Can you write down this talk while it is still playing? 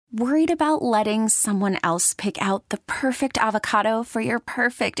Worried about letting someone else pick out the perfect avocado for your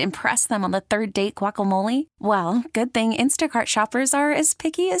perfect impress them on the third date guacamole? Well, good thing Instacart shoppers are as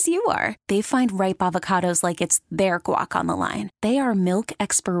picky as you are. They find ripe avocados like it's their guac on the line. They are milk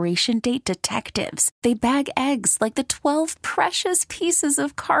expiration date detectives. They bag eggs like the 12 precious pieces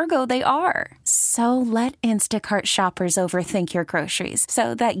of cargo they are. So let Instacart shoppers overthink your groceries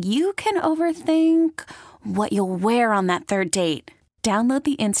so that you can overthink what you'll wear on that third date. Download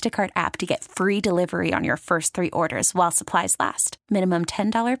the Instacart app to get free delivery on your first 3 orders while supplies last. Minimum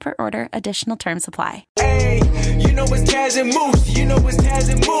 $10 per order. Additional terms apply. Hey, you know it's Taz and Moose. You know it's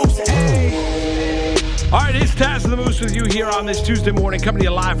Taz and Moose. Hey. All right, it's Taz and the Moose with you here on this Tuesday morning, coming to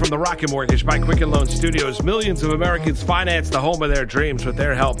you live from the Rocket Mortgage by Quicken Loan Studios. Millions of Americans finance the home of their dreams with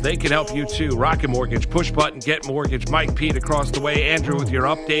their help. They can help you too. Rocket Mortgage, push button, get mortgage. Mike Pete across the way. Andrew with your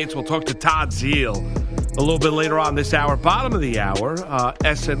updates. We'll talk to Todd Zeal a little bit later on this hour. Bottom of the hour,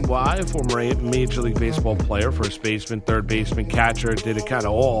 SNY, former Major League Baseball player, first baseman, third baseman, catcher, did it kind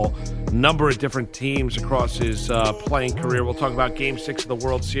of all. Number of different teams across his playing career. We'll talk about Game 6 of the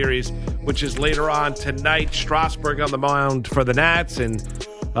World Series, which is later on tonight. Strasburg on the mound for the Nats, and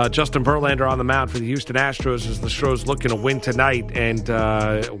Justin Verlander on the mound for the Houston Astros as the Astros looking to win tonight and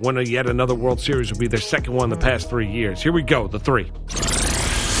win yet another World Series. Will be their second one in the past 3 years. Here we go, the 3.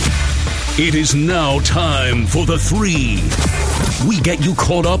 It is now time for the 3. We get you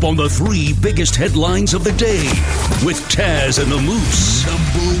caught up on the 3 biggest headlines of the day with Taz and the Moose.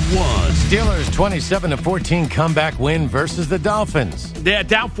 Number 1. Steelers 27-14 comeback win versus the Dolphins. Yeah,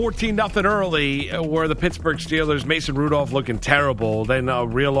 down 14-0 early were the Pittsburgh Steelers. Mason Rudolph looking terrible. Then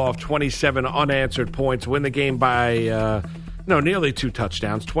reel off 27 unanswered points. Win the game by nearly 2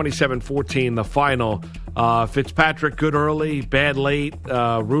 touchdowns. 27-14 the final. Fitzpatrick, good early, bad late.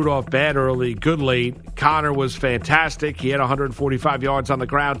 Rudolph, bad early, good late. Connor was fantastic. He had 145 yards on the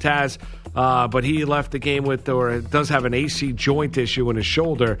ground, Taz. But he left the game with, or does have an AC joint issue in his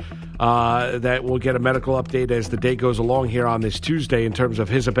shoulder that we'll get a medical update as the day goes along here on this Tuesday in terms of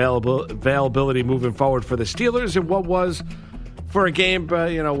his availability moving forward for the Steelers and what was, for a game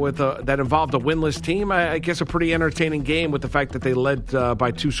with that involved a winless team, I guess a pretty entertaining game with the fact that they led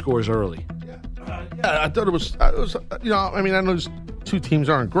by 2 scores early. Yeah, I thought it was I know those 2 teams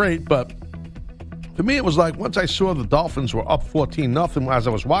aren't great, but to me it was like once I saw the Dolphins were up 14-0 as I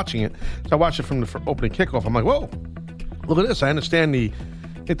was watching it, so I watched it from the opening kickoff. I'm like, whoa, look at this. I understand the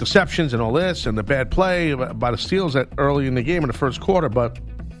interceptions and all this and the bad play by the Steelers early in the game in the first quarter, but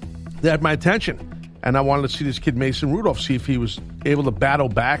they had my attention. And I wanted to see this kid, Mason Rudolph, see if he was able to battle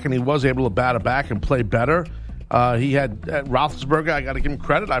back, and he was able to battle back and play better. He had Roethlisberger. I got to give him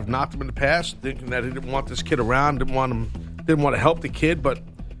credit. I've knocked him in the past, thinking that he didn't want this kid around, didn't want to help the kid, but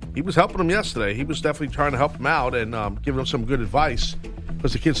he was helping him yesterday. He was definitely trying to help him out and giving him some good advice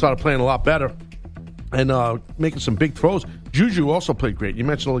because the kid started playing a lot better and making some big throws. Juju also played great. You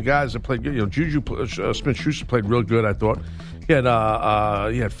mentioned all the guys that played good. Juju Smith-Schuster played real good, I thought. He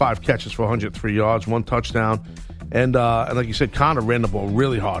had 5 catches for 103 yards, 1 touchdown. And like you said, Connor ran the ball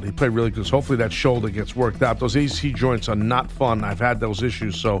really hard. He played really good. So hopefully that shoulder gets worked out. Those AC joints are not fun. I've had those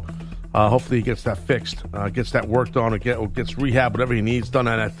issues. So hopefully he gets that fixed, gets that worked on, or gets rehab, whatever he needs done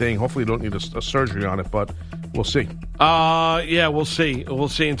on that thing. Hopefully he don't need a surgery on it, but we'll see. We'll see. We'll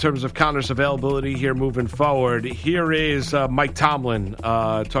see in terms of Connor's availability here moving forward. Here is Mike Tomlin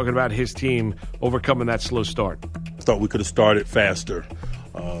talking about his team overcoming that slow start. I thought we could have started faster,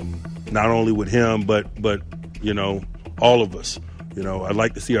 not only with him, but all of us. I'd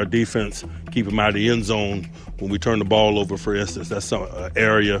like to see our defense keep him out of the end zone when we turn the ball over, for instance. That's some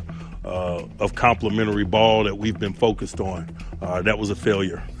area of complementary ball that we've been focused on. That was a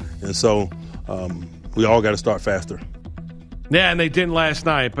failure. And so we all got to start faster. Yeah, and they didn't last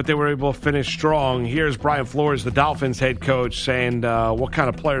night, but they were able to finish strong. Here's Brian Flores, the Dolphins head coach, saying what kind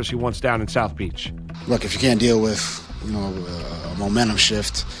of players he wants down in South Beach. Look, if you can't deal with a momentum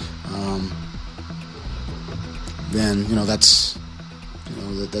shift, then that's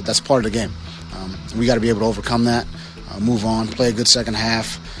part of the game. We got to be able to overcome that, move on, play a good second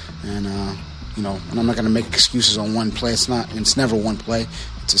half, and and I'm not going to make excuses on one play. It's never one play.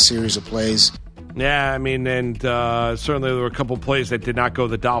 It's a series of plays. Yeah, and certainly there were a couple plays that did not go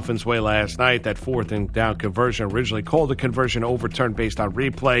the Dolphins' way last night. That 4th and down conversion, originally called a conversion, overturned based on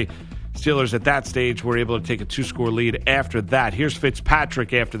replay. Steelers at that stage were able to take a 2-score lead after that. Here's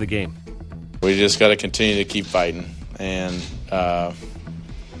Fitzpatrick after the game. We just got to continue to keep fighting, and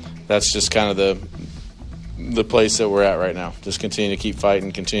that's just kind of the place that we're at right now. Just continue to keep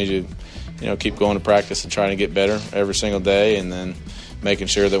fighting, continue to keep going to practice and trying to get better every single day, and then making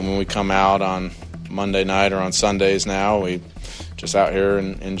sure that when we come out on Monday night or on Sundays now. We just out here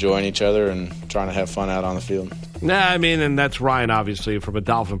and enjoying each other and trying to have fun out on the field. Nah, I mean, and that's Ryan, obviously, from a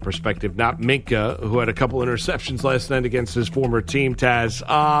Dolphin perspective, not Minka, who had a couple interceptions last night against his former team, Taz.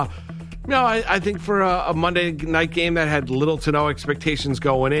 I think for a Monday night game that had little to no expectations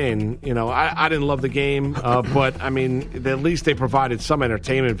going in, I didn't love the game, but, I mean, at least they provided some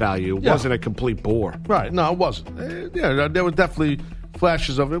entertainment value. It wasn't a complete bore. Right. No, it wasn't. There were definitely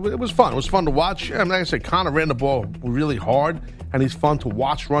flashes of it. It was fun. It was fun to watch. I mean, like I said, Connor ran the ball really hard, and he's fun to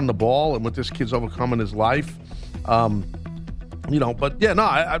watch run the ball and what this kid's overcome in his life. But for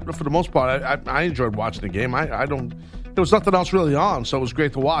the most part, I enjoyed watching the game. There was nothing else really on, so it was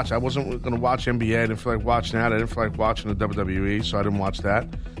great to watch. I wasn't going to watch NBA. I didn't feel like watching that. I didn't feel like watching the WWE, so I didn't watch that.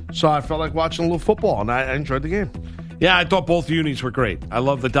 So I felt like watching a little football, and I enjoyed the game. Yeah, I thought both unis were great. I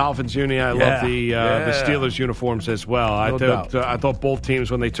love the Dolphins uni. I love the Steelers uniforms as well. I thought both teams,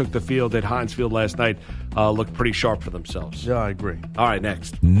 when they took the field at Heinz Field last night, looked pretty sharp for themselves. Yeah, I agree. All right,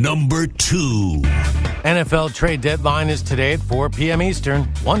 next. Number 2. NFL trade deadline is today at 4 p.m. Eastern,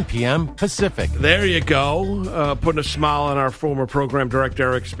 1 p.m. Pacific. There you go. Putting a smile on our former program director,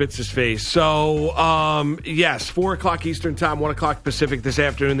 Eric Spitz's face. So, yes, 4 o'clock Eastern time, 1 o'clock Pacific this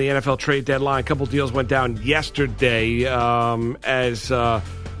afternoon, the NFL trade deadline. A couple deals went down yesterday as the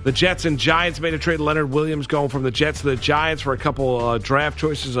Jets and Giants made a trade. Leonard Williams going from the Jets to the Giants for a couple draft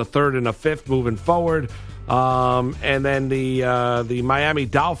choices, a third and a fifth moving forward. And then the Miami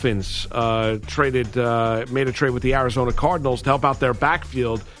Dolphins made a trade with the Arizona Cardinals to help out their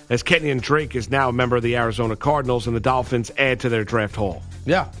backfield, as Kenyon Drake is now a member of the Arizona Cardinals, and the Dolphins add to their draft haul.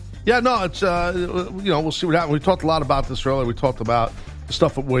 Yeah, no, it's we'll see what happens. We talked a lot about this earlier. We talked about the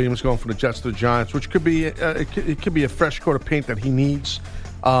stuff with Williams going from the Jets to the Giants, which could be it could be a fresh coat of paint that he needs.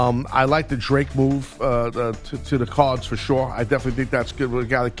 I like the Drake move to the Cards for sure. I definitely think that's good with a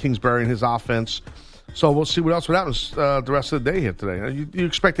guy like Kingsbury and his offense. So we'll see what else happens the rest of the day here today. You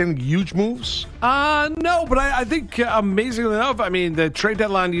expect any huge moves? No, but I think amazingly enough, I mean, the trade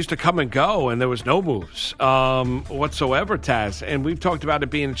deadline used to come and go, and there was no moves whatsoever, Taz. And we've talked about it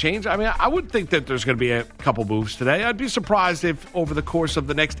being a change. I mean, I would think that there's going to be a couple moves today. I'd be surprised if over the course of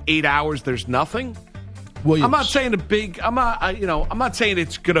the next 8 hours there's nothing. Williams. I'm not saying I'm not saying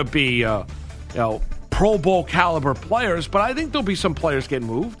it's going to be Pro Bowl caliber players, but I think there'll be some players getting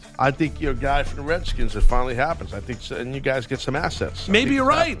moved. I think you're a guy from the Redskins. It finally happens. I think, and you guys get some assets. Maybe you're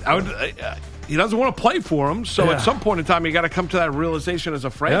right. He doesn't want to play for him, so at some point in time, you got to come to that realization as a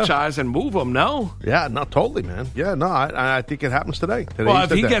franchise and move him. No, not totally, man. Yeah, no, I think it happens today. Well,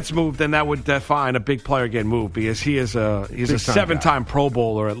 if he gets moved, then that would define a big player getting moved, because he's a 7-time Pro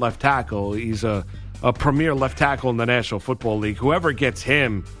Bowler at left tackle. He's a premier left tackle in the National Football League. Whoever gets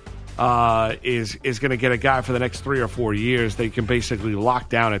him is going to get a guy for the next 3 or 4 years they can basically lock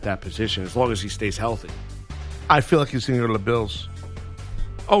down at that position as long as he stays healthy. I feel like he's going to go to the Bills.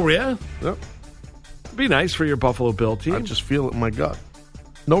 Oh, yeah? Yep. It'd be nice for your Buffalo Bill team. I just feel it in my gut.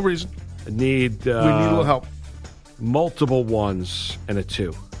 No reason. We need a little help. Multiple 1s and a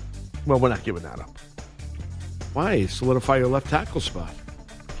 2. Well, we're not giving that up. Why? Solidify your left tackle spot.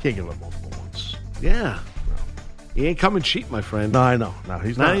 Can't give up multiple 1s. Yeah. He ain't coming cheap, my friend. No, I know. No,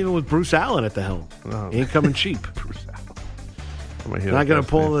 he's not. Not even with Bruce Allen at the helm. No. He ain't coming cheap. Bruce Allen. You're not going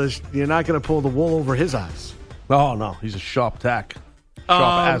to pull the wool over his eyes. No. He's a sharp tack.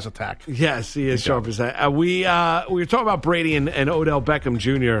 Sharp as a tack. Yes, he is sharp as that. We were talking about Brady and Odell Beckham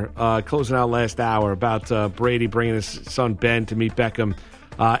Jr. Closing out last hour about Brady bringing his son Ben to meet Beckham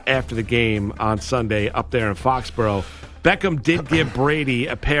after the game on Sunday up there in Foxborough. Beckham did give Brady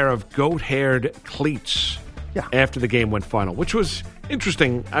a pair of goat-haired cleats after the game went final, which was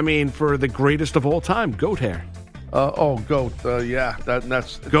interesting. I mean, for the greatest of all time, goat hair. Goat.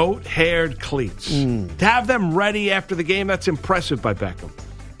 That's goat-haired cleats. To have them ready after the game, that's impressive by Beckham.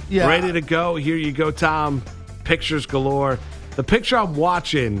 Yeah. Ready to go. Here you go, Tom. Pictures galore. The picture I'm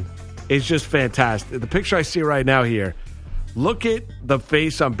watching is just fantastic. The picture I see right now here. Look at the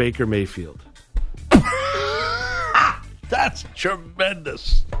face on Baker Mayfield. That's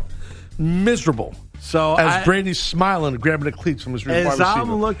tremendous. Miserable. So as Brady's smiling and grabbing the cleats from his wide receiver. As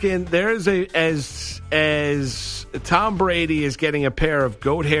I'm looking, there's as Tom Brady is getting a pair of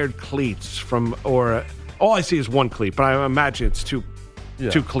goat-haired cleats all I see is one cleat, but I imagine it's two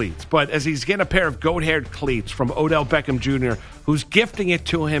cleats. But as he's getting a pair of goat-haired cleats from Odell Beckham Jr., who's gifting it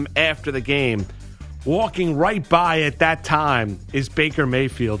to him after the game, walking right by at that time is Baker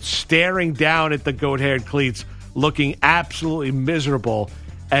Mayfield, staring down at the goat-haired cleats, looking absolutely miserable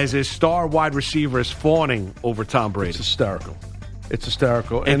as his star wide receiver is fawning over Tom Brady. It's hysterical. It's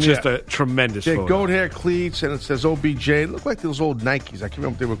hysterical. It's just a tremendous They photo. goat hair cleats, and it says OBJ. It looked like those old Nikes. I can't remember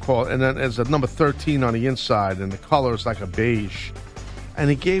what they were called. And then there's a number 13 on the inside, and the color is like a beige. And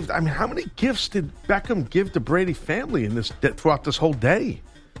he gave, how many gifts did Beckham give the Brady family throughout this whole day?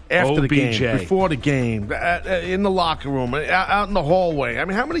 After the game, before the game, in the locker room, out in the hallway.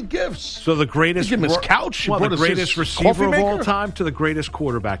 How many gifts? So the greatest, give him his couch, the greatest receiver of all maker? time to the greatest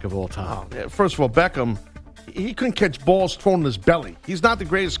quarterback of all time. Oh, yeah. First of all, Beckham, he couldn't catch balls thrown in his belly. He's not the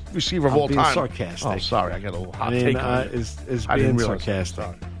greatest receiver of all being time. Sarcastic. Oh, sorry, I got a little hot take on it. Is I being didn't realize. sarcastic.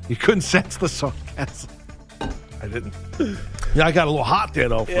 You couldn't sense the sarcasm. I didn't. Yeah, I got a little hot there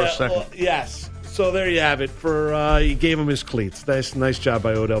though for a second. Well, yes. So there you have it. He gave him his cleats. Nice job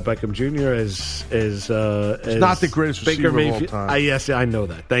by Odell Beckham Jr. As not the greatest receiver of all time. Yes, I know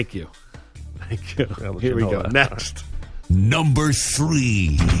that. Thank you. Here we go. Next. Number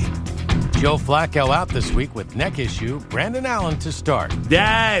 3. Joe Flacco out this week with neck issue. Brandon Allen to start.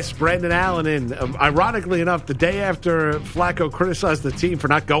 Yes, Brandon Allen in. Ironically enough, the day after Flacco criticized the team for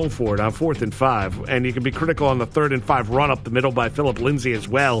not going for it on 4th and 5, and you can be critical on the 3rd and 5 run up the middle by Phillip Lindsay as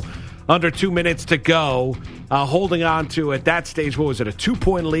well. Under 2 minutes to go, holding on to, at that stage, what was it, a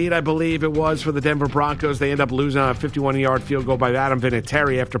 2-point lead, I believe it was, for the Denver Broncos. They end up losing on a 51-yard field goal by Adam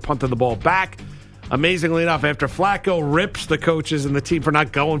Vinatieri after punting the ball back. Amazingly enough, after Flacco rips the coaches and the team for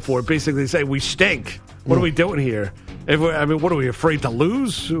not going for it, basically say, we stink. What are we doing here? What are we, afraid to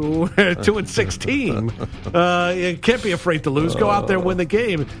lose? 2-6 team. You can't be afraid to lose. Go out there and win the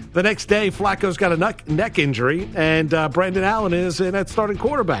game. The next day, Flacco's got a neck injury, and Brandon Allen is in at starting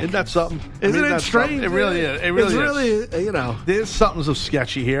quarterback. Isn't that something? Isn't it strange? It really is. It really is. There's something so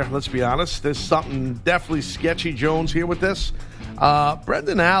sketchy here, let's be honest. There's something definitely sketchy, Jones, here with this.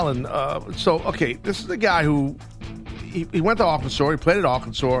 Brandon Allen, this is the guy who, he went to Arkansas, he played at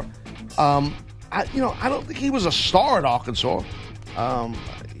Arkansas. I don't think he was a star at Arkansas.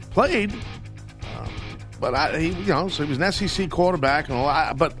 He played, so he was an SEC quarterback and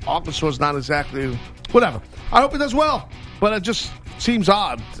all. But Arkansas is not exactly whatever. I hope he does well, but it just seems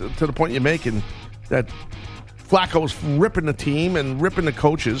odd to the point you're making that Flacco was ripping the team and ripping the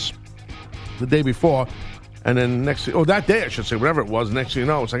coaches the day before, and then that day I should say, whatever it was. Next thing you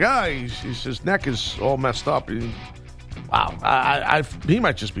know, it's like his neck is all messed up. Wow, he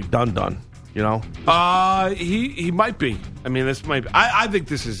might just be done. You know, he might be. This might be. I think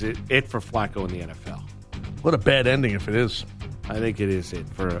this is it for Flacco in the NFL. What a bad ending if it is. I think it is it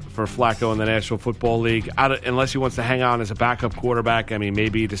for Flacco in the National Football League. Unless he wants to hang on as a backup quarterback.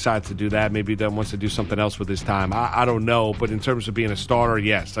 Maybe he decides to do that. Maybe he then wants to do something else with his time. I don't know. But in terms of being a starter,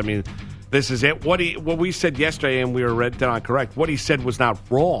 yes. This is it. What we said yesterday, and we were dead on correct. What he said was not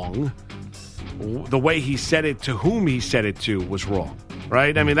wrong. The way he said it to whom he said it to was wrong.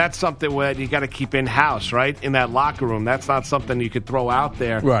 Right? That's something that you got to keep in-house, right? In that locker room. That's not something you could throw out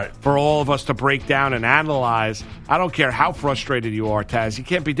there for all of us to break down and analyze. I don't care how frustrated you are, Taz. You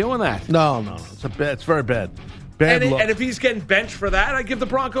can't be doing that. No. It's very bad. And if he's getting benched for that, I give the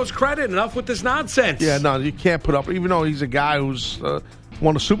Broncos credit. Enough with this nonsense. Yeah, no, you can't put up, even though he's a guy who's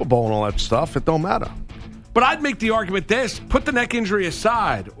won a Super Bowl and all that stuff, it don't matter. But I'd make the argument put the neck injury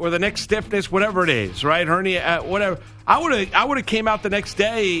aside or the neck stiffness, whatever it is, right? Hernia, whatever. I would have came out the next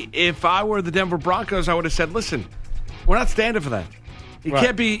day if I were the Denver Broncos. I would have said, listen, we're not standing for that. You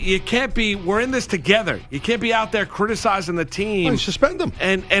can't be, we're in this together. You can't be out there criticizing the team. Well, suspend them.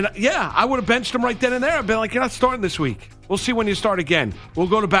 And I would have benched him right then and there. I'd been like, you're not starting this week. We'll see when you start again. We'll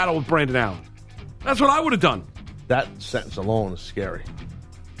go to battle with Brandon Allen. That's what I would have done. That sentence alone is scary.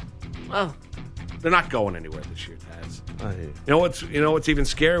 Well, they're not going anywhere this year, Taz. You know what's even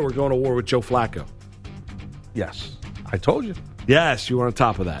scarier? We're going to war with Joe Flacco. Yes. I told you. Yes, you were on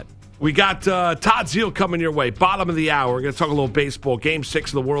top of that. We got Todd Zeal coming your way. Bottom of the hour. We're going to talk a little baseball. Game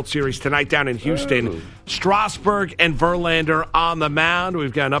 6 of the World Series tonight down in Houston. Oh. Strasburg and Verlander on the mound.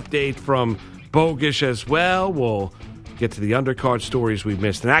 We've got an update from Bogusch as well. We'll get to the undercard stories we've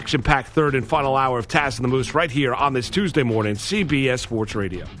missed. An action-packed third and final hour of Taz and the Moose right here on this Tuesday morning, CBS Sports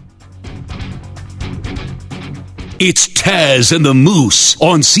Radio. It's Taz and the Moose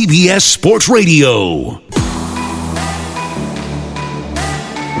on CBS Sports Radio.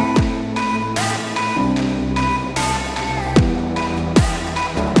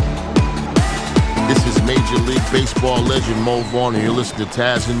 This is Major League Baseball legend Mo Vaughn, and you're listening to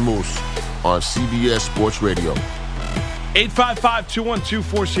Taz and Moose on CBS Sports Radio.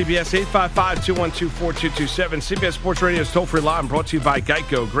 855-212-4CBS, 855-212-4227. CBS Sports Radio's toll-free line brought to you by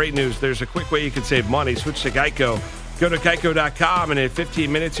Geico. Great news. There's a quick way you can save money. Switch to Geico. Go to geico.com, and in 15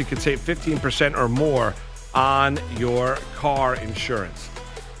 minutes, you can save 15% or more on your car insurance.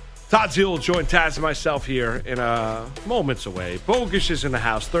 Todd Zeal will join Taz and myself here in moments away. Bogusch is in the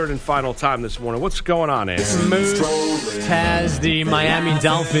house, third and final time this morning. What's going on, Andy? Moose, Taz, the Miami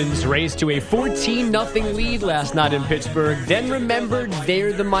Dolphins raced to a 14-0 lead last night in Pittsburgh, then remembered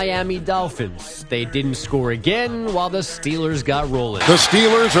they're the Miami Dolphins. They didn't score again while the Steelers got rolling. The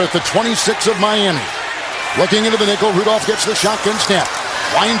Steelers are at the 26 of Miami. Looking into the nickel, Rudolph gets the shotgun snap.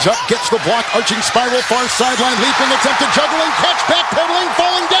 Winds up, gets the block, arching spiral, far sideline, leaping, attempted juggling, catch, backpedaling,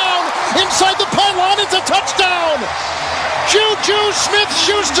 falling down, inside the pylon, it's a touchdown! Juju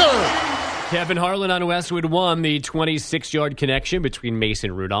Smith-Schuster! Kevin Harlan on Westwood won the 26-yard connection between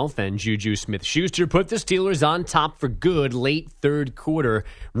Mason Rudolph and Juju Smith-Schuster put the Steelers on top for good late third quarter.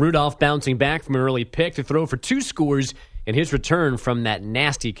 Rudolph bouncing back from an early pick to throw for 2 scores in his return from that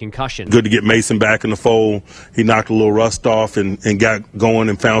nasty concussion. Good to get Mason back in the fold. He knocked a little rust off and got going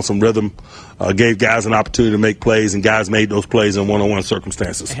and found some rhythm. Gave guys an opportunity to make plays, and guys made those plays in one-on-one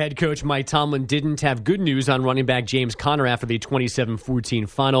circumstances. Head coach Mike Tomlin didn't have good news on running back James Conner after the 27-14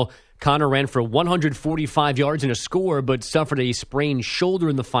 final. Conner ran for 145 yards and a score, but suffered a sprained shoulder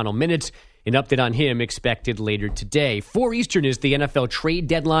in the final minutes. An update on him expected later today. 4 Eastern is the NFL trade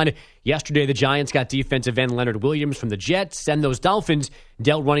deadline. Yesterday, the Giants got defensive end Leonard Williams from the Jets, and those Dolphins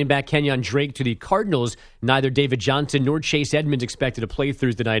dealt running back Kenyon Drake to the Cardinals. Neither David Johnson nor Chase Edmonds expected to play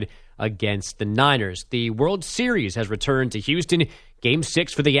Thursday night against the Niners. The World Series has returned to Houston. Game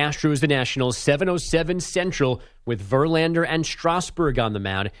 6 for the Astros, the Nationals, 7:07 Central, with Verlander and Strasburg on the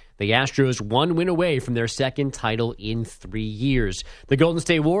mound. The Astros 1 win away from their second title in 3 years. The Golden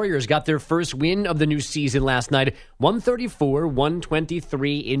State Warriors got their first win of the new season last night,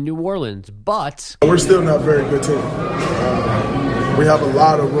 134-123 in New Orleans. But we're still not a very good team. We have a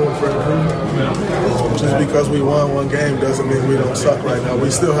lot of room for improvement. Just because we won one game doesn't mean we don't suck right now.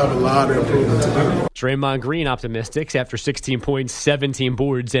 We still have a lot of improvement to do. Draymond Green optimistic after 16 points, 17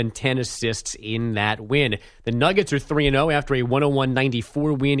 boards, and 10 assists in that win. The Nuggets are 3-0 after a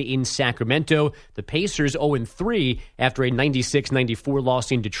 101-94 win in Sacramento. The Pacers 0-3 after a 96-94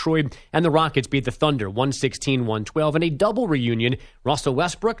 loss in Detroit. And the Rockets beat the Thunder 116-112 in a double reunion. Russell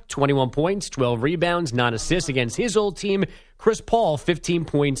Westbrook, 21 points, 12 rebounds, 9 assists against his old team. Chris Paul, 15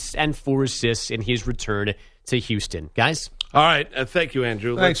 points and 4 assists in his return to Houston. Guys? All right. Thank you,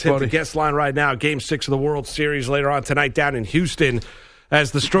 Andrew. Thanks, Let's hit buddy. the guest line right now. Game 6 of the World Series later on tonight down in Houston.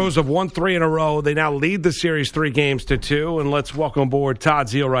 As the Stros have won 3 in a row, they now lead the series 3-2. And let's welcome aboard Todd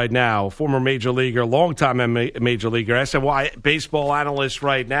Zeal right now, former Major Leaguer, longtime Major Leaguer, SNY baseball analyst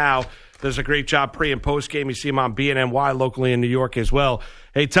right now. Does a great job pre- and post-game. You see him on BNNY locally in New York as well.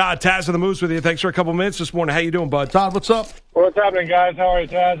 Hey, Todd, Taz and the Moose with you. Thanks for a couple minutes this morning. How you doing, bud? Todd, what's up? What's happening, guys? How are you,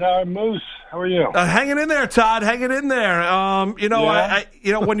 Taz? How are you, Moose? How are you? Hanging in there, Todd. Hanging in there.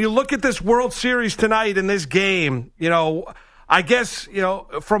 Yeah. When you look at this World Series tonight in this game, I guess,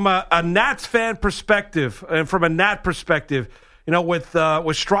 from a Nats fan perspective and from a Nat perspective,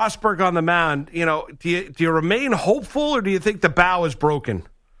 with Strasburg on the mound, do you remain hopeful or do you think the bow is broken?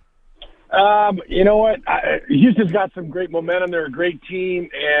 You know what? Houston's got some great momentum. They're a great team,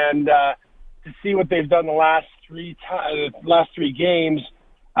 and to see what they've done the last three games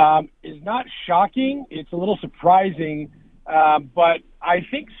is not shocking. It's a little surprising, but I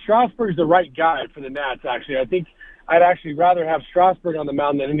think Strasburg's the right guy for the Nats. Actually, I think I'd actually rather have Strasburg on the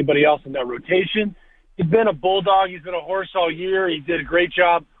mound than anybody else in that rotation. He's been a bulldog. He's been a horse all year. He did a great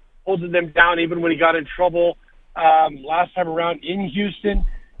job holding them down, even when he got in trouble last time around in Houston.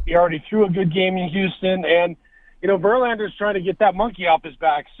 He already threw a good game in Houston, and, Verlander's trying to get that monkey off his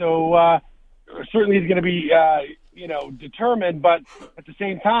back. So certainly he's going to be, determined. But at the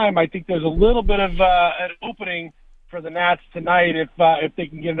same time, I think there's a little bit of an opening for the Nats tonight if they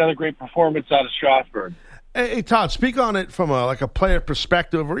can get another great performance out of Strasburg. Hey, Todd, speak on it from a player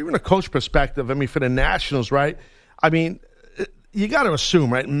perspective or even a coach perspective. I mean, for the Nationals, right? I mean, you got to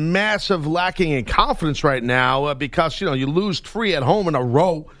assume, right, massive lacking in confidence right now because, you lose 3 at home in a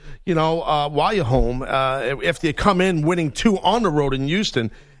row, while you're home. If you come in winning 2 on the road in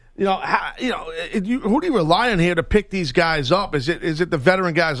Houston, who do you rely on here to pick these guys up? Is it the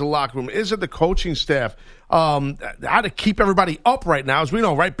veteran guys in the locker room? Is it the coaching staff? How to keep everybody up right now? As we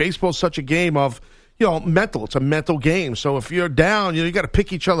know, right, baseball is such a game of, mental. It's a mental game. So if you're down, you got to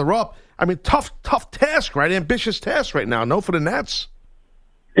pick each other up. I mean, tough task, right? Ambitious task right now. No for the Nats.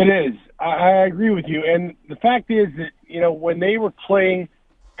 It is. I agree with you. And the fact is that, when they were playing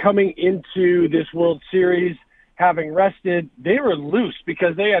coming into this World Series, having rested, they were loose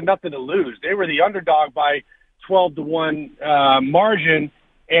because they had nothing to lose. They were the underdog by 12-1 margin.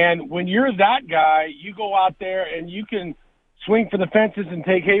 And when you're that guy, you go out there and you can swing for the fences and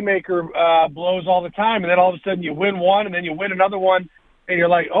take haymaker blows all the time. And then all of a sudden you win one and then you win another one. and you're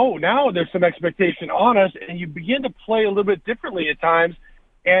like, oh, now there's some expectation on us, and you begin to play a little bit differently at times,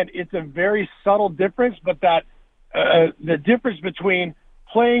 and it's a very subtle difference, but that the difference between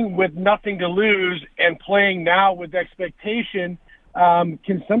playing with nothing to lose and playing now with expectation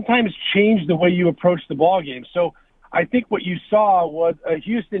can sometimes change the way you approach the ball game. So I think what you saw was a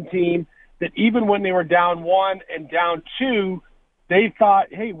Houston team that even when they were down 1 and down 2, they thought,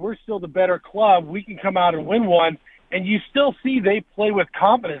 hey, we're still the better club. We can come out and win one. And you still see they play with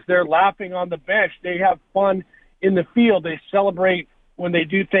confidence. They're laughing on the bench. They have fun in the field. They celebrate when they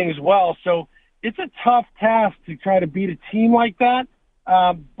do things well. So it's a tough task to try to beat a team like that.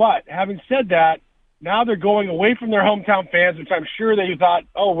 But having said that, now they're going away from their hometown fans, which I'm sure they thought,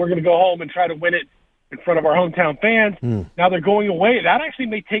 oh, we're going to go home and try to win it in front of our hometown fans. Now they're going away. That actually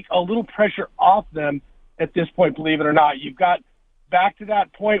may take a little pressure off them at this point, believe it or not. You've got back to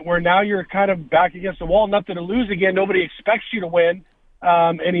that point where now you're kind of back against the wall, nothing to lose again. Nobody expects you to win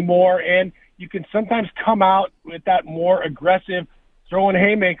anymore, and you can sometimes come out with that more aggressive, throwing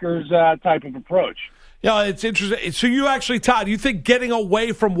haymakers type of approach. Yeah, it's interesting. So you actually, Todd, you think getting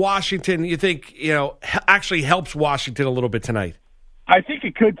away from Washington, you think, actually helps Washington a little bit tonight? I think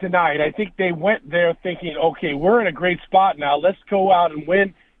it could tonight. I think they went there thinking, okay, we're in a great spot now. Let's go out and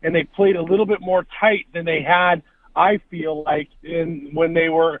win. And they played a little bit more tight than they had, I feel like, when they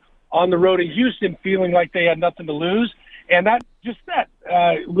were on the road in Houston, feeling like they had nothing to lose. And that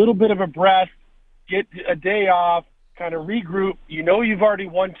little bit of a breath, get a day off, kind of regroup. You know you've already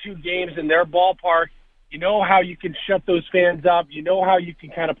won 2 games in their ballpark. You know how you can shut those fans up. You know how you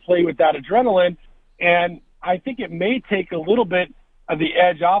can kind of play with that adrenaline. And I think it may take a little bit of the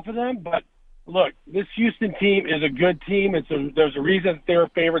edge off of them. But, look, this Houston team is a good team. There's a reason that they're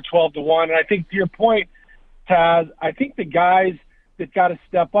favored 12-1. And I think to your point, Taz, I think the guys that got to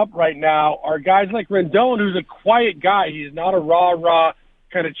step up right now are guys like Rendon, who's a quiet guy. He's not a rah-rah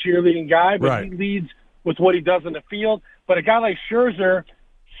kind of cheerleading guy, but He leads with what he does in the field. But a guy like Scherzer,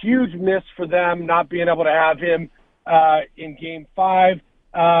 huge miss for them not being able to have him in Game 5.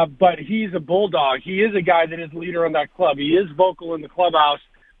 But he's a bulldog. He is a guy that is leader on that club. He is vocal in the clubhouse,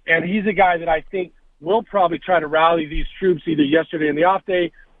 and he's a guy that I think will probably try to rally these troops either yesterday in the off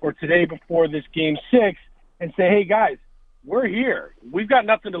day or today before this Game 6 and say, hey, guys, we're here. We've got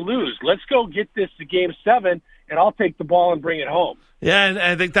nothing to lose. Let's go get this to Game 7, and I'll take the ball and bring it home. Yeah, and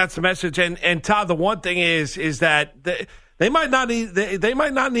I think that's the message. And Todd, the one thing is that they might not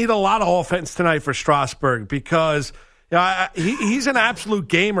need a lot of offense tonight for Strasburg because he's an absolute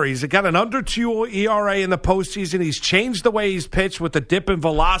gamer. He's got an under 2 ERA in the postseason. He's changed the way he's pitched with the dip in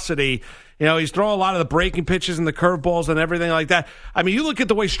velocity. He's throwing a lot of the breaking pitches and the curveballs and everything like that. I mean, you look at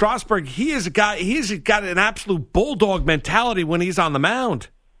the way Strasburg, he's got an absolute bulldog mentality when he's on the mound.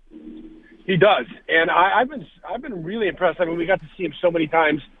 He does, and I've been really impressed. I mean, we got to see him so many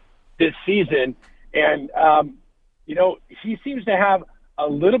times this season, and he seems to have a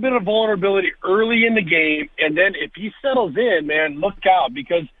little bit of vulnerability early in the game, and then if he settles in, man, look out,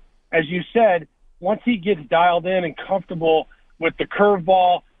 because as you said, once he gets dialed in and comfortable with the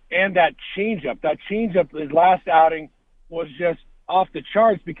curveball and that changeup, his last outing was just off the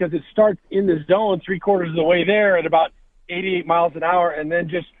charts because it starts in the zone 3/4 of the way there at about 88 miles an hour and then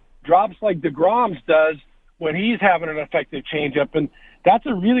just drops like DeGrom's does when he's having an effective changeup. And that's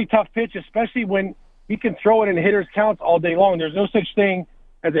a really tough pitch, especially when he can throw it in hitter's counts all day long. There's no such thing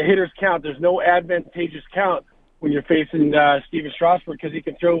as a hitter's count. There's no advantageous count when you're facing Steven Strasburg because he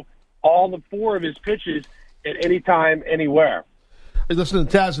can throw all the 4 of his pitches at any time, anywhere. Hey, listen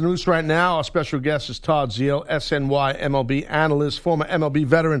to Taz and Moose right now. Our special guest is Todd Zeile, SNY MLB analyst, former MLB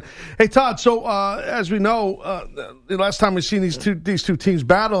veteran. Hey, Todd, so as we know, the last time we've seen these two teams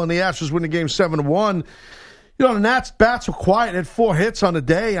battle and the Astros win the game 7-1, the Nats bats were quiet, had 4 hits on the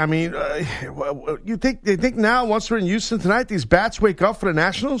day. I mean, you think now, once we're in Houston tonight, these bats wake up for the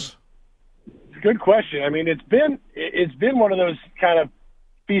Nationals? Good question. I mean, it's been one of those kind of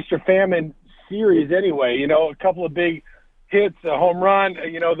feast or famine series anyway. A couple of big hits, a home run,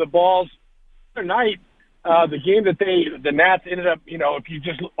 the balls. Tonight, the game that the Nats ended up, if you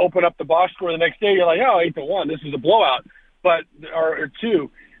just open up the box score the next day, you're like, 8-1, this is a blowout, or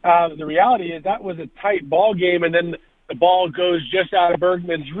 2. The reality is that was a tight ball game, and then the ball goes just out of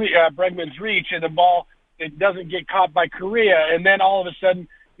Bregman's reach, and the ball, it doesn't get caught by Correa, and then all of a sudden,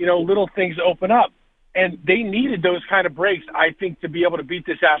 little things open up. And they needed those kind of breaks, I think, to be able to beat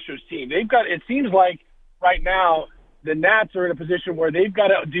this Astros team. It seems like right now the Nats are in a position where they've got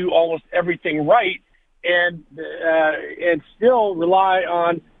to do almost everything right and still rely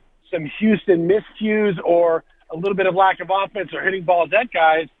on some Houston miscues or a little bit of lack of offense or hitting balls at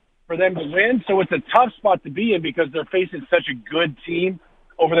guys for them to win. So it's a tough spot to be in because they're facing such a good team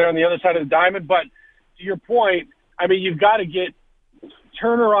over there on the other side of the diamond. But to your point, I mean, you've got to get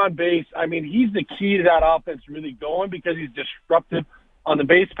Turner on base. I mean, he's the key to that offense really going because he's disruptive on the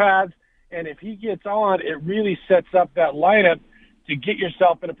base paths. And if he gets on, it really sets up that lineup to get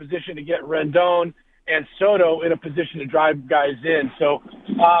yourself in a position to get Rendon and Soto in a position to drive guys in. So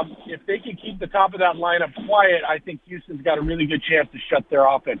if they can keep the top of that lineup quiet, I think Houston's got a really good chance to shut their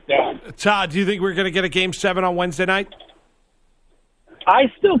offense down. Todd, do you think we're going to get a Game 7 on Wednesday night? I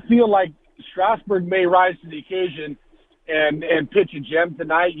still feel like Strasburg may rise to the occasion and pitch a gem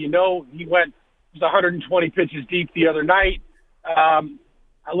tonight. You know, he went 120 pitches deep the other night.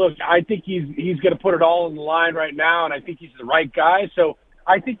 Look, I think he's going to put it all on the line right now, and I think he's the right guy. So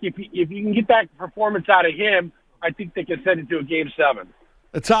I think if you can get that performance out of him, I think they can send it to a Game 7.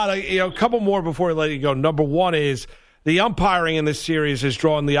 Todd, a couple more before we let you go. Number one is the umpiring in this series has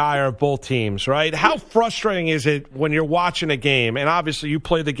drawn the ire of both teams, right? How frustrating is it when you're watching a game, and obviously you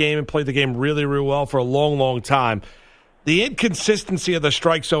played the game and played the game really, really well for a long, long time, the inconsistency of the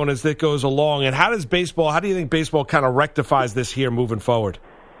strike zone as it goes along, and how do you think baseball kind of rectifies this here moving forward?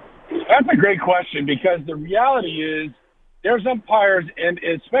 That's a great question because the reality is there's umpires, and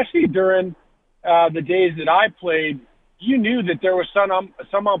especially during the days that I played, you knew that there were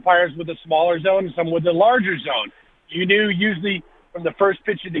some umpires with a smaller zone and some with a larger zone. You knew usually from the first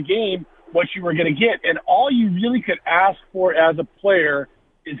pitch of the game what you were going to get, and all you really could ask for as a player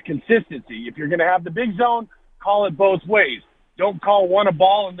is consistency. If you're going to have the big zone, call it both ways. Don't call one a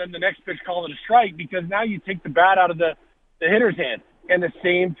ball and then the next pitch call it a strike because now you take the bat out of the hitter's hand. And the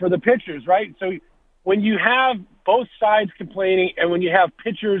same for the pitchers, right? So when you have both sides complaining and when you have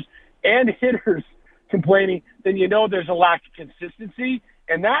pitchers and hitters complaining, then you know there's a lack of consistency.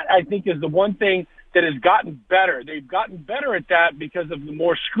 And that, I think, is the one thing that has gotten better. They've gotten better at that because of the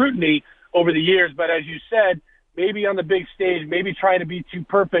more scrutiny over the years. But as you said, maybe on the big stage, maybe trying to be too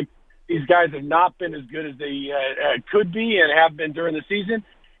perfect, these guys have not been as good as they could be and have been during the season.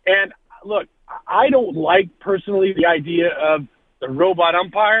 And, look, I don't like, personally, the idea of the robot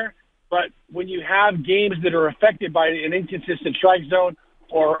umpire, but when you have games that are affected by an inconsistent strike zone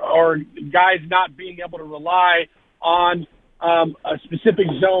or guys not being able to rely on a specific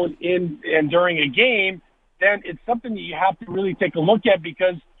zone in and during a game, then it's something that you have to really take a look at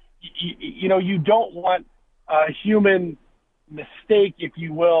because, you don't want a human mistake, if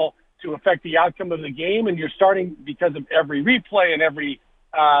you will, to affect the outcome of the game. And you're starting because of every replay and every,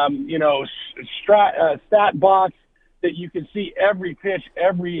 stat box that you can see every pitch,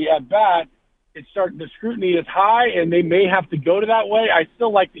 every at-bat, the scrutiny is high, and they may have to go to that way. I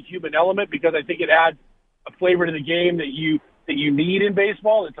still like the human element because I think it adds a flavor to the game that you need in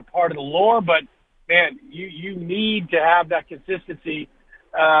baseball. It's a part of the lore, but, man, you need to have that consistency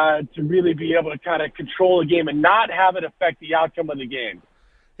to really be able to kind of control the game and not have it affect the outcome of the game.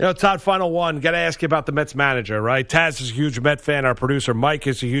 Todd, final one. Got to ask you about the Mets manager, right? Taz is a huge Met fan. Our producer, Mike,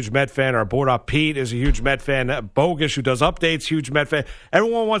 is a huge Met fan. Our board op, Pete, is a huge Met fan. Bogus, who does updates, huge Met fan.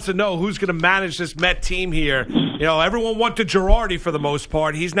 Everyone wants to know who's going to manage this Met team here. Everyone wanted Girardi for the most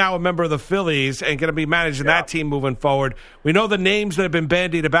part. He's now a member of the Phillies and going to be managing that team moving forward. We know the names that have been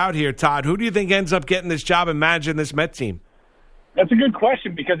bandied about here, Todd. Who do you think ends up getting this job and managing this Met team? That's a good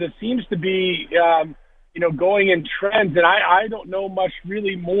question because it seems to be going in trends, and I don't know much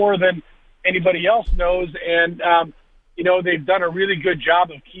really more than anybody else knows. And, they've done a really good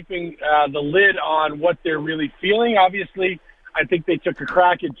job of keeping the lid on what they're really feeling. Obviously, I think they took a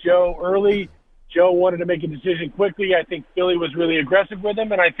crack at Joe early. Joe wanted to make a decision quickly. I think Philly was really aggressive with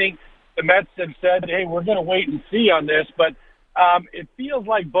him, and I think the Mets have said, hey, we're going to wait and see on this. But it feels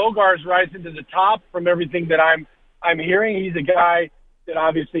like Bogart's rising to the top from everything that I'm hearing. He's a guy that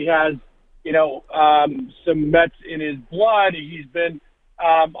obviously has some Mets in his blood. He's been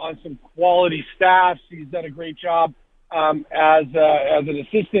on some quality staffs. He's done a great job as an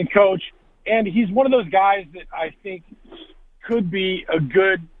assistant coach. And he's one of those guys that I think could be a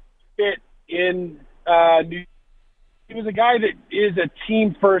good fit in New York. He was a guy that is a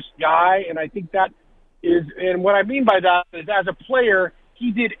team-first guy, and I think that is – and what I mean by that is as a player,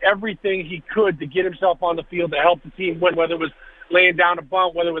 he did everything he could to get himself on the field to help the team win, whether it was – laying down a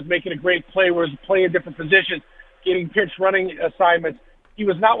bunt, whether it was making a great play, whether it was playing different positions, getting pinch running assignments. He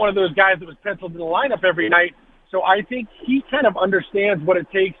was not one of those guys that was penciled in the lineup every night. So I think he kind of understands what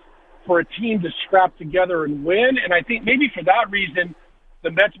it takes for a team to scrap together and win. And I think maybe for that reason,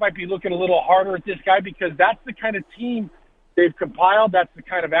 the Mets might be looking a little harder at this guy because that's the kind of team they've compiled. That's the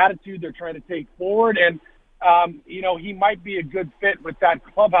kind of attitude they're trying to take forward. And, he might be a good fit with that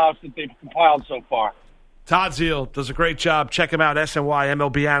clubhouse that they've compiled so far. Todd Zeal does a great job. Check him out, SNY,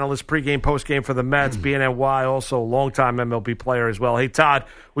 MLB analyst, pregame, postgame for the Mets, BNNY, also a longtime MLB player as well. Hey, Todd,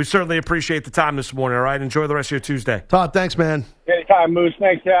 we certainly appreciate the time this morning, all right? Enjoy the rest of your Tuesday. Todd, thanks, man. Anytime, Moose.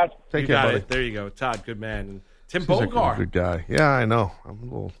 Thanks, Dad. Take care, buddy. There you go. Todd, good man. And Tim Seems like a Bogart. good guy. Yeah, I know. I'm a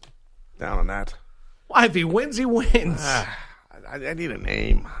little down on that. Why, if he wins, he wins. I need a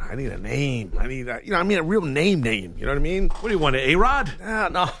name. I need a real name. You know what I mean? What do you want, A-Rod?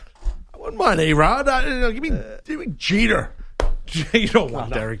 No. I wouldn't mind A-Rod. Give me Jeter. You don't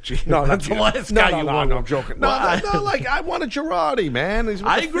want Derek Jeter. No, that's the last guy you want. No, I'm joking. No, I wanted Girardi, man.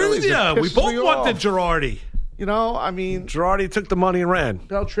 I agree with you. We both wanted Girardi. You know, I mean, Girardi took the money and ran.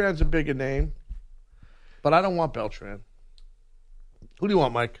 Beltran's a bigger name, but I don't want Beltran. Who do you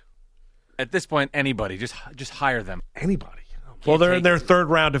want, Mike? At this point, anybody. Just hire them. Anybody. Well, they're in their third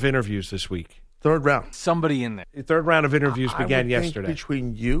round of interviews this week. Third round. Somebody in there. The third round of interviews began yesterday. Think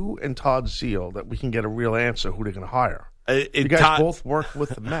between you and Todd Zeal that we can get a real answer who they're going to hire. You guys Todd, both work with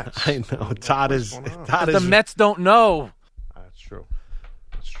the Mets. I know. Todd is. The Mets don't know. That's true.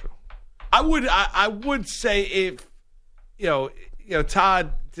 That's true. I would say if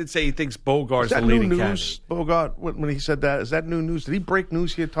Todd did say he thinks Bogart's the leading candidate. Is that new news, Bogart, when he said that? Is that new news? Did he break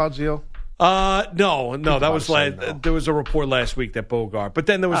news here, Todd Zeal? No. That was there was a report last week that Bogart, but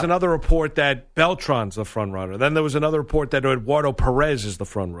then there was another report that Beltran's the front runner. Then there was another report that Eduardo Perez is the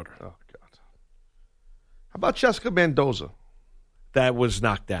front runner. Oh God! How about Jessica Mendoza? That was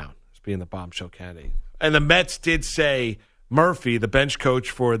knocked down as being the bombshell candidate. And the Mets did say Murphy, the bench coach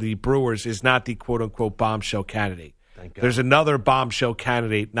for the Brewers, is not the quote unquote bombshell candidate. There's another bombshell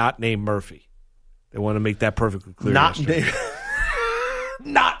candidate not named Murphy. They want to make that perfectly clear.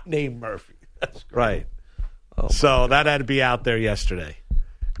 Not named Murphy. That's great. Right. So that had to be out there yesterday.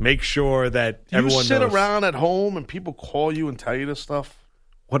 Make sure that everyone knows. You sit around at home and people call you and tell you this stuff?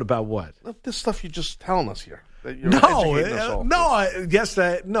 What about what? This stuff you're just telling us here. That you're I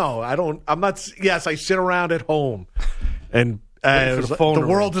don't. I'm not. Yes, I sit around at home and the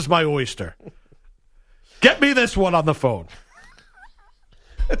world is my oyster. Get me this one on the phone.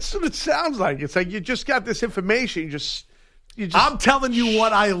 That's what it sounds like. It's like you just got this information. You just I'm telling you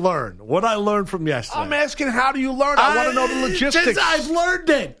what I learned. What I learned from yesterday. I'm asking, how do you learn? I want to know the logistics. I've learned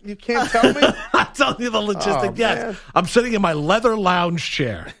it. You can't tell me? I'm telling you the logistics. Yes. Man. I'm sitting in my leather lounge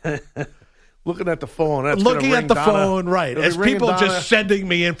chair. Looking at the phone. Looking at the phone, right. As people just sending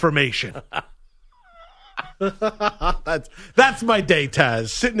me information. That's my day, Taz.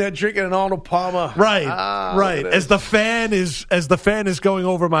 Sitting there drinking an Arnold Palmer. Right, right. As the fan is going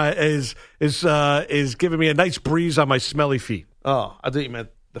over is giving me a nice breeze on my smelly feet. Oh, I thought you meant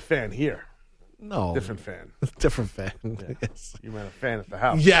the fan here. No, different fan. Different fan. Yeah. Yes. You meant a fan at the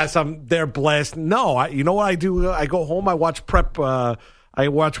house. Yes, I'm there blasting. No, you know what I do? I go home. I watch prep. I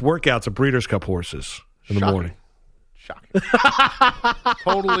watch workouts of Breeders' Cup horses in the morning. Shocking.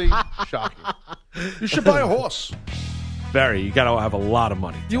 Totally shocking. You should buy a horse. Barry, you got to have a lot of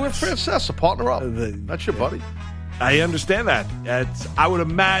money. You and Francesa, partner up. That's your buddy. I understand that. I would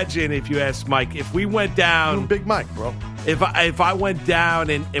imagine if you asked Mike, if we went down... Big Mike, bro. If I went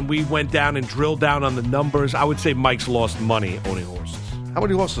down and we went down and drilled down on the numbers, I would say Mike's lost money owning horses. How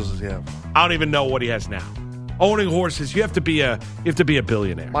many horses does he have? I don't even know what he has now. Owning horses, you have to be a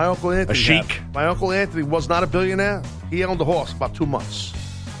billionaire. My Uncle Anthony. A sheik. My Uncle Anthony was not a billionaire. He owned a horse about 2 months.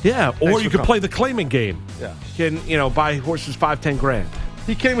 Yeah, or you could play the claiming game. Yeah. Can buy horses $5,000-$10,000.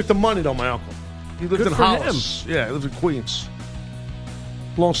 He came with the money though, my uncle. He lived in Hollis. Yeah, he lived in Queens.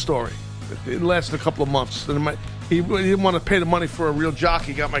 Long story. It lasted a couple of months. Then he didn't want to pay the money for a real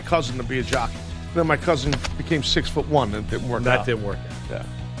jockey. He got my cousin to be a jockey. Then my cousin became 6'1" and it didn't work out. That didn't work out. Yeah.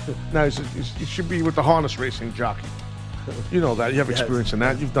 Now he should be with the harness racing jockey. You know that. You have experience in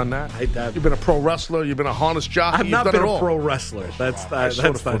that. You've done that. You've been a pro wrestler. You've been a harness jockey. I've not been a pro wrestler. That's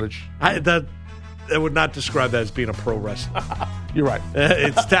footage. I would not describe that as being a pro wrestler. You're right.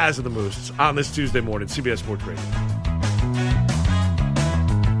 It's Taz and the Moose on this Tuesday morning, CBS Sports Radio.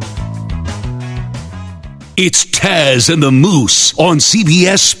 It's Taz and the Moose on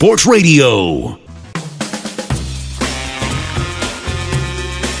CBS Sports Radio.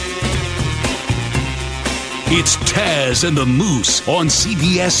 It's Taz and the Moose on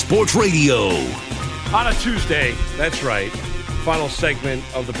CBS Sports Radio. On a Tuesday, that's right. Final segment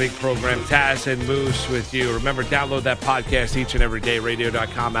of the big program, Taz and Moose with you. Remember, download that podcast each and every day,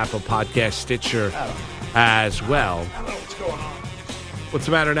 radio.com, Apple Podcast, Stitcher as well. I don't know what's going on. What's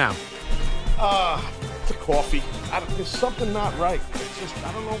the matter now? It's a coffee. There's something not right. It's just,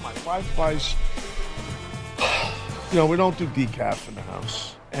 I don't know, my wife buys... we don't do decaf in the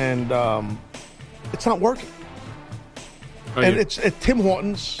house. And it's not working. And it's at Tim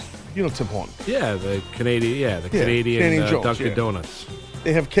Hortons. You know Tim Horton. Yeah, the Canadian, Canadian Jones, Dunkin' Donuts.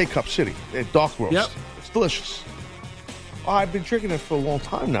 They have K-Cup City. They have dark roast. Yep. It's delicious. I've been drinking it for a long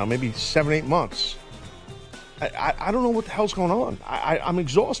time now, maybe 7-8 months. I don't know what the hell's going on. I'm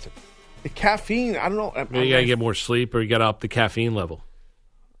exhausted. The caffeine, I don't know. Maybe you got to get more sleep, or you got to up the caffeine level.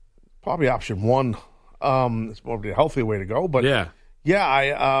 Probably option one. It's probably a healthier way to go. But I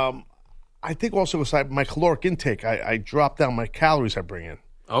think also it's like my caloric intake. I drop down my calories I bring in.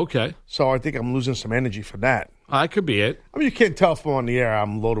 Okay. So I think I'm losing some energy for that. That could be it. I mean, you can't tell if I'm on the air.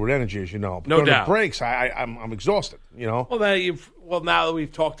 I'm loaded with energy, as you know. But No during doubt. the breaks, I'm exhausted. You know. Well, now that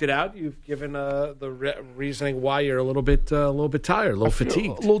we've talked it out, you've given the reasoning why you're a little bit tired, a little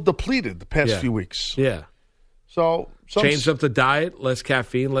fatigued, a little depleted the past few weeks. Yeah. So change up the diet, less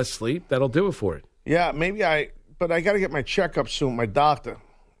caffeine, less sleep. That'll do it for it. Yeah, but I got to get my checkup soon, my doctor.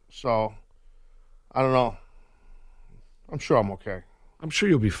 So I don't know. I'm sure I'm okay. I'm sure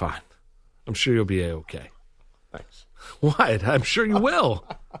you'll be fine. I'm sure you'll be okay. Thanks. What? I'm sure you will.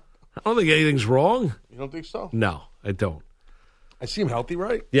 I don't think anything's wrong. You don't think so? No, I don't. I seem healthy,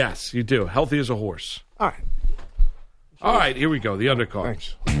 right? Yes, you do. Healthy as a horse. All right. All right, here we go. The undercard.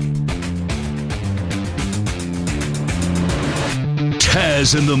 Thanks.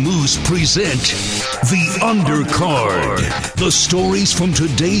 Taz and the Moose present The Undercard. The stories from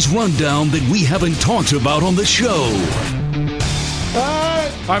today's rundown that we haven't talked about on the show.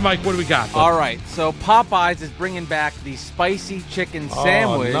 All right, Mike, what do we got? All right, so Popeyes is bringing back the spicy chicken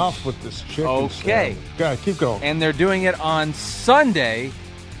sandwich. Enough with this chicken Okay. sandwich. Go, keep going. And they're doing it on Sunday,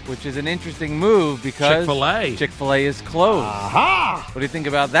 which is an interesting move because Chick-fil-A is closed. Aha! What do you think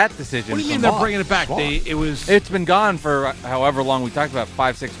about that decision? What do you mean they're bringing it back? It's been gone for however long. We talked about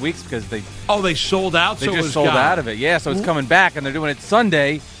 5-6 weeks because they sold out. They just sold out of it. Yeah, so it's coming back, and they're doing it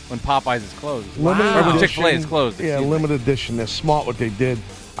Sunday when Popeyes is closed. Or when Chick-fil-A is closed. Yeah, limited edition. They're smart what they did.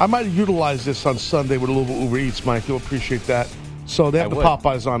 I might utilize this on Sunday with a little Uber Eats, Mike. You'll appreciate that. So they have the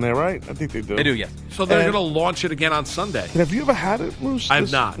Popeyes on there, right? I think they do. They do, yes. So they're going to launch it again on Sunday. Have you ever had it, Moose? I have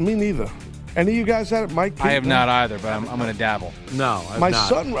not. Me neither. Any of you guys had it, Mike? I have not either, but I'm going to dabble. No, my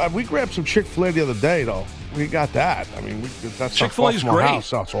son. We grabbed some Chick-fil-A the other day, though. We got that. I mean, that's Chick-fil-A's great.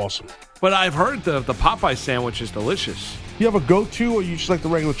 House. That's awesome. But I've heard the Popeye sandwich is delicious. You have a go-to, or you just like the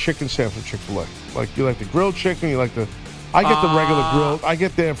regular chicken sandwich from Chick-fil-A? Like you like the grilled chicken, you like the. I get the regular grilled. I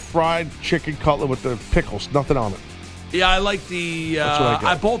get their fried chicken cutlet with the pickles, nothing on it. Yeah, I like the. That's what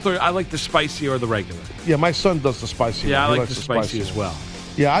I get. I like the spicy or the regular. Yeah, my son does the spicy. Yeah, one. I like the spicy as well.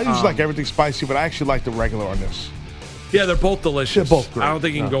 Yeah, I usually like everything spicy, but I actually like the regular on this. Yeah, they're both delicious. They're both great. I don't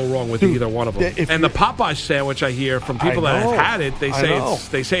think you can go wrong with either one of them. And the Popeye sandwich, I hear from people that have had it, they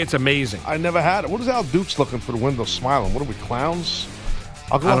say it's amazing. I never had it. What is Al Dukes looking for the window smiling? What are we, clowns?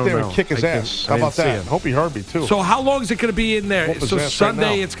 I'll go out there and kick his ass. How about that? Hope he heard me, too. So how long is it going to be in there? So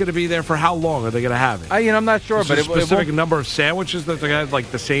Sunday it's going to be there for how long are they going to have it? I'm not sure, but a specific number of sandwiches that they're going to have,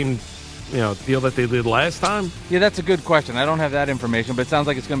 like the same deal that they did last time? Yeah, that's a good question. I don't have that information, but it sounds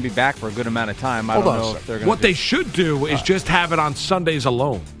like it's going to be back for a good amount of time. I don't know if they're going to. What they should do is just have it on Sundays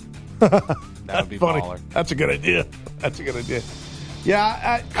alone. That would be funny. Baller. That's a good idea.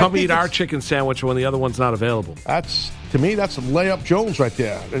 Yeah, Come eat our chicken sandwich when the other one's not available. To me, that's a layup Jones right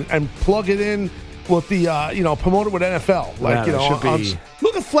there, and plug it in with the promote it with NFL.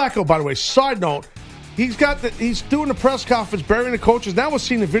 Look at Flacco, by the way. Side note, he's doing the press conference, burying the coaches. Now we're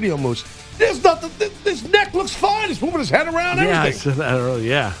seeing the video, Moose. There's nothing. His neck looks fine. He's moving his head around. Everything. Yeah, I said that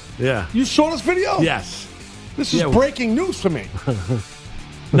earlier. Yeah. You saw this video? Yes. This is breaking news for me.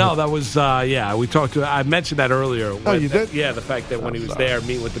 No, that was, we talked to, I mentioned that earlier. Oh, you did? Yeah, the fact that when he was there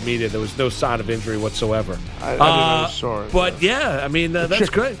meeting with the media, there was no sign of injury whatsoever. I didn't know saw it. But yeah, I mean, that's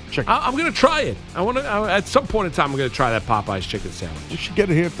great. I'm going to try it. At some point in time, I'm going to try that Popeye's chicken sandwich. You should get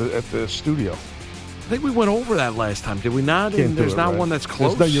it here at the studio. I think we went over that last time, did we not? And there's not one that's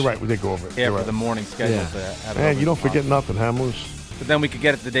close. No, you're right. We did go over it. Yeah, you're for right. the morning schedule. Yeah. Man, you don't forget nothing, huh, Moose? But then we could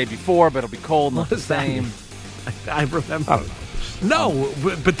get it the day before, but it'll be cold, not the same. I remember. I don't know. No,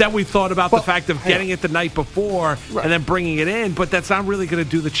 but then we thought about the fact of getting it the night before and then bringing it in, but that's not really going to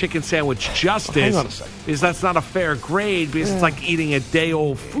do the chicken sandwich justice. Hang on a second. Because that's not a fair grade because it's like eating a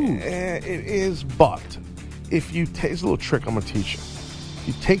day-old food. It is, but if you take, here's a little trick I'm going to teach you.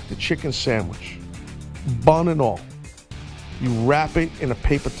 You take the chicken sandwich, bun and all, you wrap it in a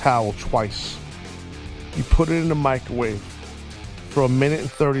paper towel twice, you put it in the microwave for 1 minute and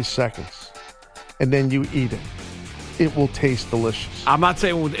 30 seconds, and then you eat it. It will taste delicious. I'm not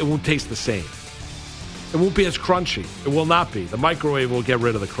saying it won't taste the same. It won't be as crunchy. It will not be. The microwave will get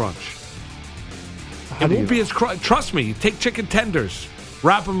rid of the crunch. It won't be as trust me. Take chicken tenders.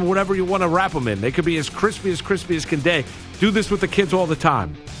 Wrap them whatever you want to wrap them in. They could be as crispy as can be. Do this with the kids all the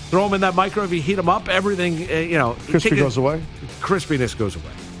time. Throw them in that microwave, you heat them up, everything, Crispy goes away? Crispiness goes away.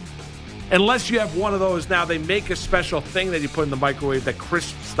 Unless you have one of those, now they make a special thing that you put in the microwave that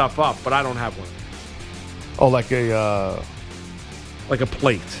crisps stuff up, but I don't have one. Oh, like a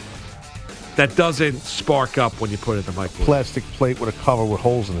plate that doesn't spark up when you put it in the microwave. Plastic plate with a cover with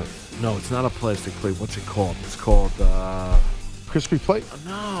holes in it. No, it's not a plastic plate. What's it called? It's called... Crispy plate?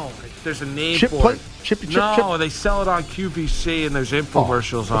 No, there's a name chip for plate? it. Chip. No, they sell it on QVC, and there's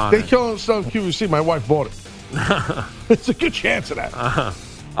infomercials on it. it. They kill it on QVC. My wife bought it. It's a good chance of that.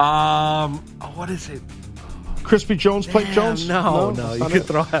 What is it? Crispy Jones plate, Jones? No, you can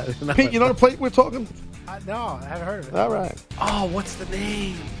throw it. No, Pete, you know the plate we're talking? No, I haven't heard of it. All right. Oh, what's the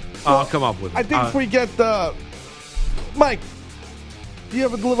name? I'll come up with it. I think if we get... Mike, do you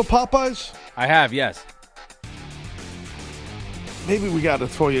ever deliver Popeyes? I have, yes. Maybe we got to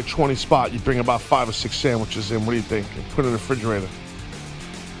throw you a 20 spot. You bring about 5 or 6 sandwiches in. What do you think? And put it in the refrigerator.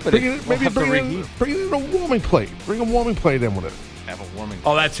 Bring it in a warming plate. Bring a warming plate in with it. Have a warming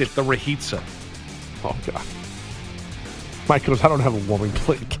plate. Oh, that's it. The Rahitza. Oh, God. Mike goes, I don't have a warming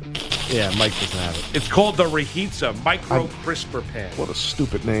plate. Yeah, Mike doesn't have it. It's called the Rahitza Micro Crisper Pan. What a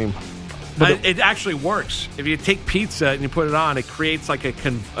stupid name. It actually works. If you take pizza and you put it on, it creates like a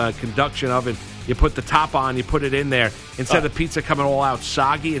conduction oven. You put the top on, you put it in there. Instead of the pizza coming all out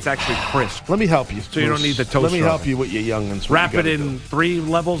soggy, it's actually crisp. Let me help you. So you don't need the toaster. Let me help you with your youngins. Wrap it in 3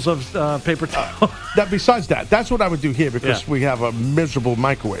 levels of paper towel. Besides that, that's what I would do here because we have a miserable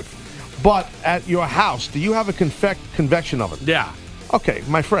microwave. But at your house, do you have a convection oven? Yeah. Okay,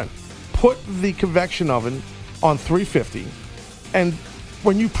 my friend, put the convection oven on 350, and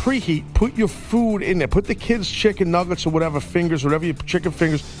when you preheat, put your food in there. Put the kids' chicken nuggets or whatever your chicken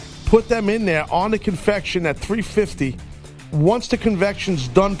fingers, put them in there on the convection at 350. Once the convection's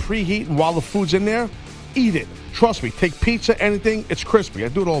done preheating while the food's in there, eat it. Trust me, take pizza, anything, it's crispy. I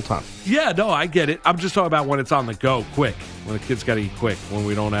do it all the time. Yeah, no, I get it. I'm just talking about when it's on the go, quick. When the kids got to eat quick, when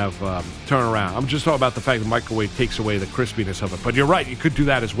we don't have turnaround. I'm just talking about the fact the microwave takes away the crispiness of it. But you're right, you could do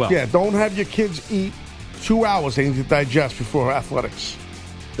that as well. Yeah, don't have your kids eat 2 hours. They need to digest before athletics.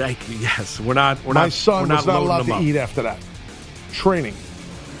 Thank you. Yes, my son was not allowed to eat after that. Training.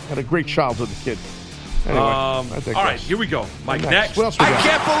 Had a great childhood, the kid. Anyway, all right, here we go. Mike, next. What else we got? I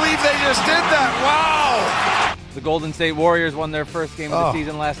can't believe they just did that. Wow. The Golden State Warriors won their first game of the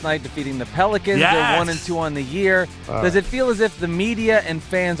season last night, defeating the Pelicans. Yes. They're 1-2 on the year. Does it feel as if the media and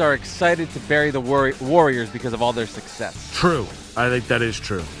fans are excited to bury the Warriors because of all their success? True. I think that is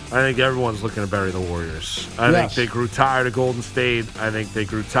true. I think everyone's looking to bury the Warriors. I think they grew tired of Golden State. I think they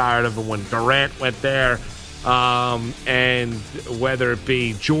grew tired of it when Durant went there. And whether it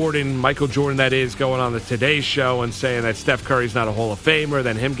be Michael Jordan, that is, going on the Today Show and saying that Steph Curry's not a Hall of Famer,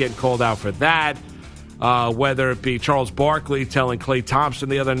 then him getting called out for that. Whether it be Charles Barkley telling Klay Thompson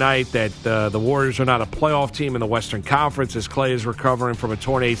the other night that the Warriors are not a playoff team in the Western Conference as Klay is recovering from a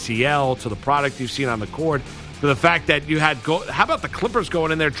torn ACL, to the product you've seen on the court, to the fact that you had how about the Clippers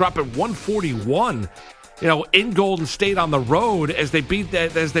going in there dropping 141, in Golden State on the road as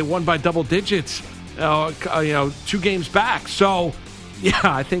they won by double digits, 2 games back. So, yeah,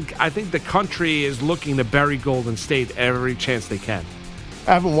 I think the country is looking to bury Golden State every chance they can.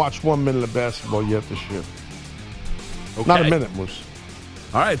 I haven't watched 1 minute of basketball yet this year. Okay. Not a minute, Moose.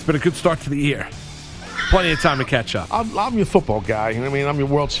 All right, it's been a good start to the year. Plenty of time to catch up. I'm your football guy. You know what I mean? I'm your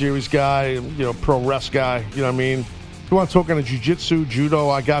World Series guy, pro wrestling guy. You know what I mean? If you want to talk on jiu-jitsu, judo,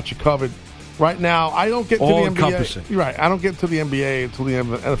 I got you covered. Right now, I don't get to the NBA. You're right. I don't get to the NBA until the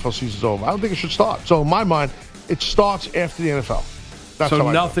NFL season's over. I don't think it should start. So in my mind, it starts after the NFL. That's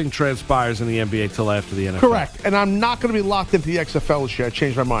so nothing transpires in the NBA till after the NFL. Correct. And I'm not going to be locked into the XFL this year. I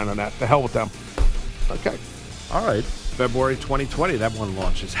changed my mind on that. The hell with them. Okay. All right. February 2020, that one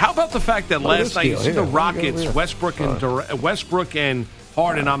launches. How about the fact that last night you see the Rockets, Westbrook and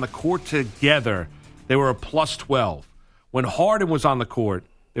Harden on the court together, they were a plus 12. When Harden was on the court,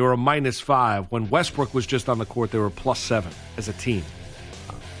 they were a -5. When Westbrook was just on the court, they were a +7 as a team.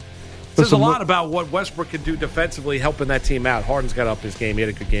 Says a lot about what Westbrook can do defensively, helping that team out. Harden's got up his game. He had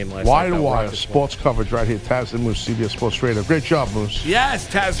a good game last night. Wire to wire, sports coverage right here. Taz and Moose, CBS Sports Radio. Great job, Moose. Yes,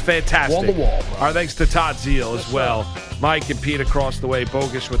 Taz, fantastic. Wall to wall, bro. Our thanks to Todd Zeal as well. Mike and Pete across the way,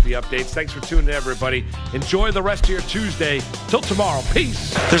 Bogus with the updates. Thanks for tuning in, everybody. Enjoy the rest of your Tuesday. Till tomorrow.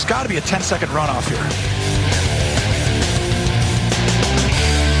 Peace. There's got to be a 10-second runoff here.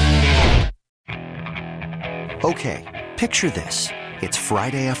 Okay, picture this. It's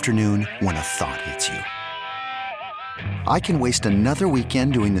Friday afternoon when a thought hits you. I can waste another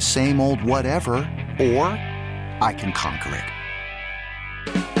weekend doing the same old whatever, or I can conquer it.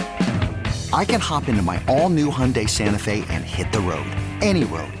 I can hop into my all-new Hyundai Santa Fe and hit the road. Any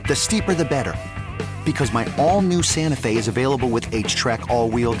road. The steeper, the better. Because my all-new Santa Fe is available with H-Track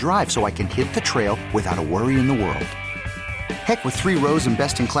all-wheel drive, so I can hit the trail without a worry in the world. Heck, with 3 rows and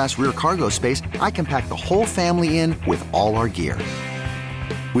best-in-class rear cargo space, I can pack the whole family in with all our gear.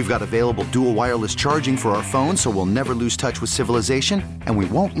 We've got available dual wireless charging for our phones, so we'll never lose touch with civilization, and we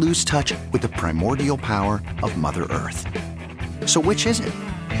won't lose touch with the primordial power of Mother Earth. So which is it?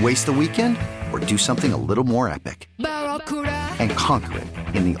 Waste the weekend or do something a little more epic? And conquer it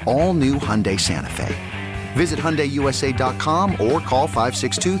in the all-new Hyundai Santa Fe. Visit HyundaiUSA.com or call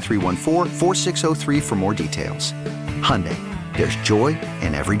 562-314-4603 for more details. Hyundai, there's joy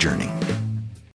in every journey.